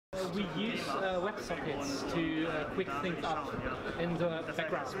We use WebSockets to quick things up in the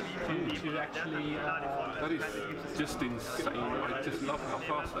background to actually... That is just insane. I just love how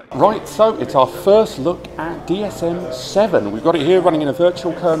fast that is. Right, so it's our first look at DSM 7. We've got it here running in a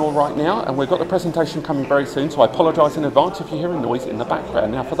virtual kernel right now, and we've got the presentation coming very soon, so I apologise in advance if you hear a noise in the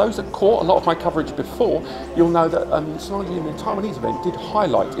background. Now, for those that caught a lot of my coverage before, you'll know that Synology in the Taiwanese event did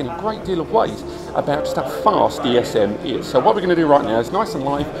highlight in a great deal of ways about just how fast DSM is. So what we're going to do right now is nice and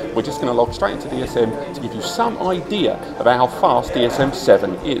live. We're just going to log straight into DSM to give you some idea about how fast DSM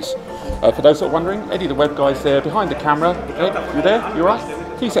 7 is. For those that are wondering, Eddie the web guy's there behind the camera. Ed, you there? You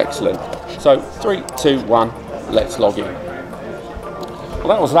alright? He's excellent. So 3, 2, 1, let's log in. Well,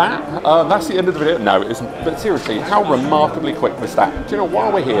 that was that. That's the end of the video. No, it isn't. But seriously, how remarkably quick was that? Do you know,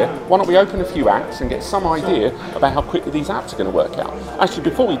 while we're here, why don't we open a few apps and get some idea about how quickly these apps are going to work out? Actually,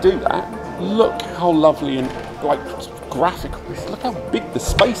 before we do that, look how lovely and graphic. Look how big the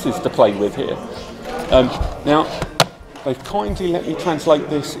space is to play with here. Now, they've kindly let me translate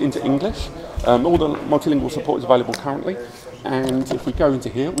this into English. All the multilingual support is available currently, and if we go into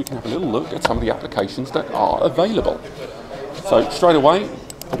here, we can have a little look at some of the applications that are available. So straight away,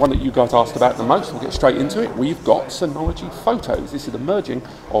 the one that you guys asked about the most, we'll get straight into it. We've got Synology Photos. This is the merging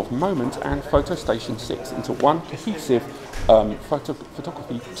of Moment and PhotoStation 6 into one cohesive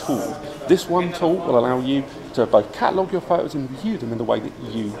photography tool. This one tool will allow you to both catalogue your photos and view them in the way that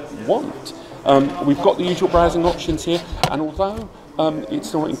you want. We've got the usual browsing options here, and although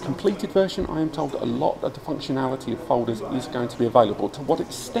it's not in completed version, I am told that a lot of the functionality of folders is going to be available. To what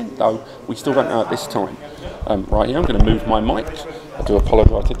extent, though, we still don't know at this time. Right here, I'm going to move my mic. I do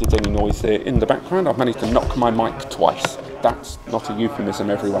apologise if there's any noise there in the background. I've managed to knock my mic twice. That's not a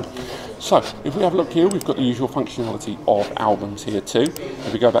euphemism, everyone. So, if we have a look here, we've got the usual functionality of albums here too.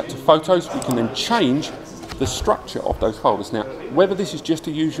 If we go back to photos, we can then change the structure of those folders. Now, whether this is just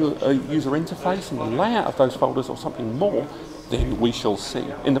a user interface and the layout of those folders or something more, then we shall see.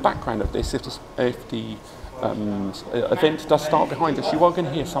 In the background of this, if the event does start behind us, you are going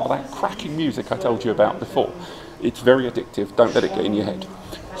to hear some of that cracking music I told you about before. It's very addictive, don't let it get in your head.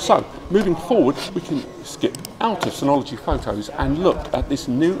 So, moving forward, we can skip out of Synology Photos and look at this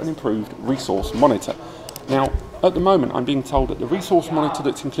new and improved resource monitor. Now, at the moment, I'm being told that the resource monitor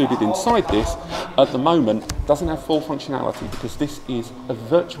that's included inside this, at the moment, doesn't have full functionality because this is a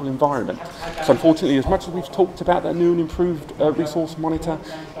virtual environment. So unfortunately, as much as we've talked about that new and improved resource monitor,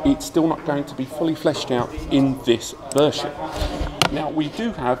 it's still not going to be fully fleshed out in this version. Now, we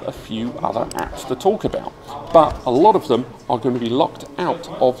do have a few other apps to talk about, but a lot of them are going to be locked out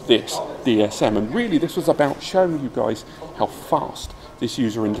of this DSM, and really this was about showing you guys how fast this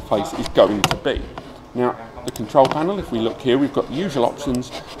user interface is going to be. Now, the control panel, if we look here, we've got the usual options,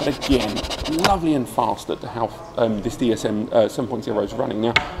 but again, lovely and fast at how this DSM 7.0 is running.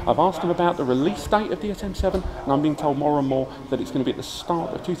 Now, I've asked them about the release date of DSM 7, and I'm being told more and more that it's going to be at the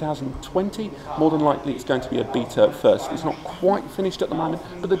start of 2020. More than likely, it's going to be a beta first. It's not quite finished at the moment,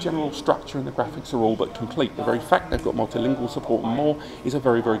 but the general structure and the graphics are all but complete. The very fact they've got multilingual support and more is a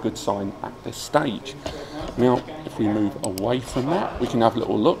very, very good sign at this stage. Now, if we move away from that, we can have a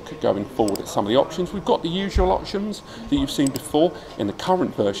little look going forward at some of the options. We've got the usual options that you've seen before in the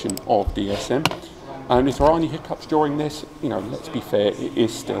current version of DSM. And if there are any hiccups during this, you know, let's be fair, it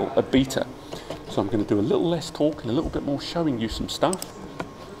is still a beta. So I'm going to do a little less talk and a little bit more showing you some stuff.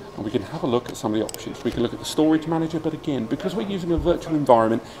 And we can have a look at some of the options. We can look at the storage manager, but again, because we're using a virtual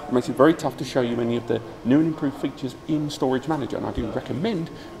environment, it makes it very tough to show you any of the new and improved features in storage manager. And I do recommend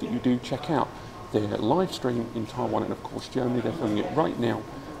that you do check out their live stream in Taiwan and of course Germany. They're filming it right now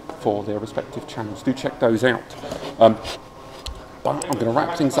for their respective channels. Do check those out. But I'm going to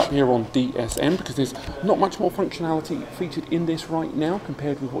wrap things up here on DSM because there's not much more functionality featured in this right now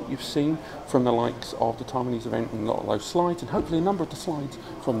compared with what you've seen from the likes of the Taiwanese event and a lot of those slides, and hopefully a number of the slides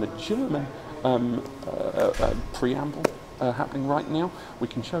from the German preamble happening right now. We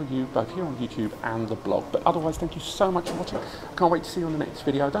can show you both here on YouTube and the blog. But otherwise, thank you so much for watching. Can't wait to see you on the next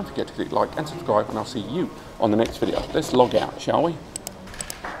video. Don't forget to click like and subscribe, and I'll see you on the next video. Let's log out, shall we?